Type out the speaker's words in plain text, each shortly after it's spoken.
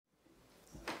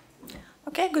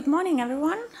Okay, good morning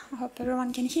everyone. I hope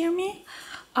everyone can hear me.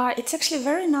 It's actually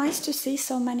very nice to see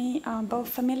so many both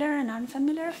familiar and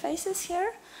unfamiliar faces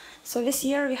here. So this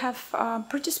year we have a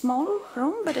pretty small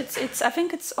room, but I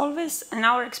think it's always, in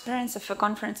our experience of a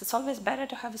conference, it's always better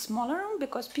to have a smaller room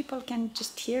because people can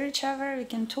just hear each other, we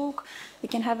can talk, we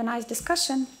can have a nice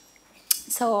discussion.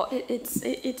 So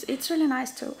it's really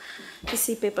nice to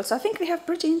see people. So I think we have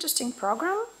pretty interesting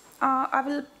program. I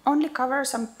will only cover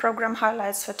some program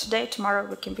highlights for today.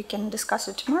 Tomorrow we can discuss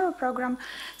the tomorrow program.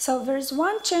 So there's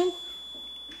one change.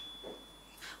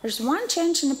 There's one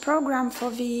change in the program for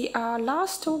the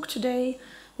last talk today,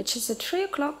 which is at 3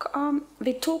 o'clock.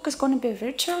 The talk is going to be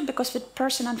virtual because the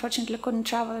person unfortunately couldn't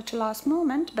travel at the last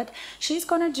moment, but she's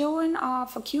going to join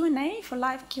for Q&A, for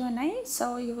live Q&A.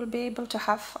 So you will be able to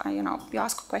have, you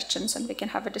ask questions and we can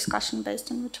have a discussion based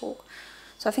on the talk.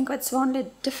 So I think that's the only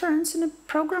difference in the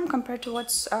program compared to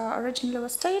what's originally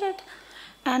was stated.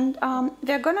 And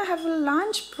we're going to have a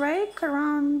lunch break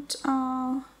around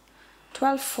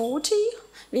 12:40.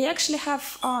 We actually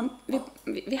have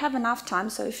we have enough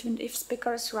time, so if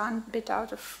speakers run a bit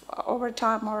out of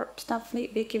overtime or stuff, we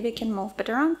can move. But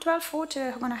around 12:40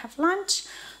 we're going to have lunch.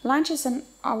 Lunch is on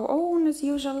our own as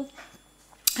usual.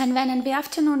 And then in the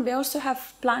afternoon, we also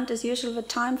have planned, as usual, the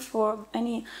time for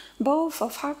any both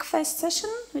of Hackfest session,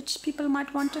 which people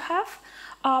might want to have.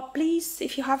 Please,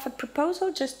 if you have a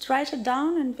proposal, just write it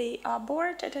down and be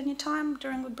board at any time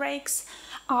during the breaks.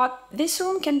 This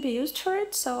room can be used for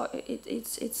it, so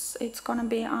it's gonna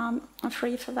be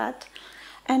free for that.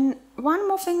 And one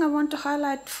more thing I want to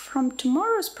highlight from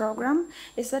tomorrow's program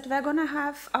is that we're going to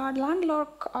have a landlord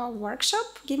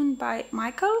workshop given by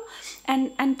Michael,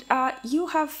 and you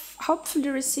have hopefully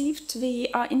received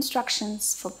the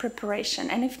instructions for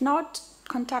preparation. And if not,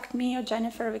 contact me or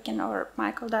Jennifer, or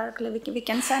Michael directly. We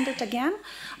can send it again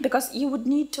because you would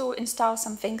need to install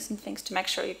some things to make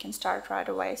sure you can start right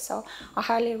away. So I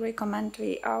highly recommend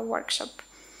the workshop.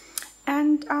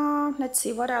 And let's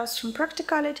see what else from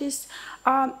practicalities.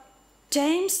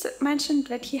 James mentioned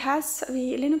that he has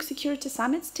the Linux Security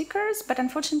Summit stickers, but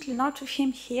unfortunately not with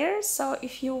him here. So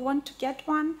if you want to get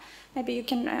one, maybe you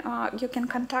can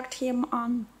contact him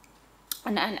and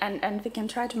we can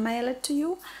try to mail it to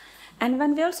you. And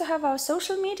then we also have our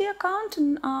social media account,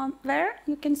 and there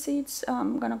you can see it's.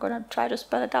 I'm gonna try to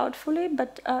spell it out fully,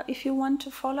 but if you want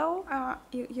to follow,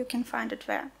 you can find it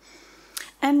there.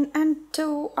 And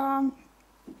to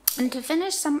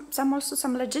finish,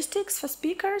 some logistics for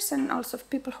speakers and also for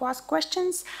people who ask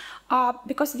questions,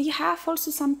 because we have also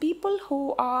some people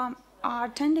who are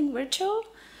attending virtual.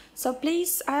 So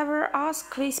please either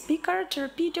ask the speaker to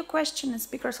repeat your question, and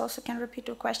speakers also can repeat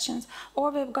your questions,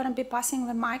 or we're going to be passing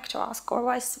the mic to ask.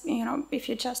 Otherwise, if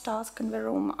you just ask in the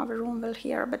room will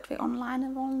hear, but the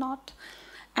online will not.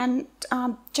 And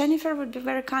Jennifer would be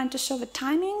very kind to show the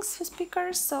timings for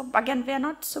speakers. So again, we are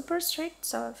not super strict,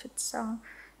 so if it's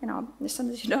as soon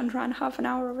as you don't run half an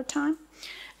hour over time.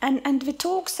 And the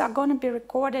talks are going to be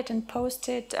recorded and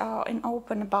posted in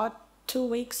open about 2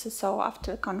 weeks or so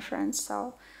after the conference.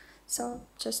 So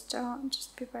just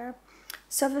prepare.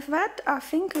 So with that, I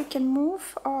think we can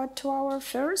move to our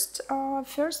first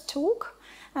talk.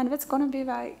 And that's going to be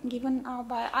given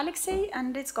by Alexei,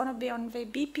 and it's going to be on the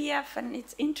BPF and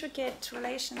its intricate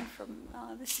relation from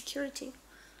the security.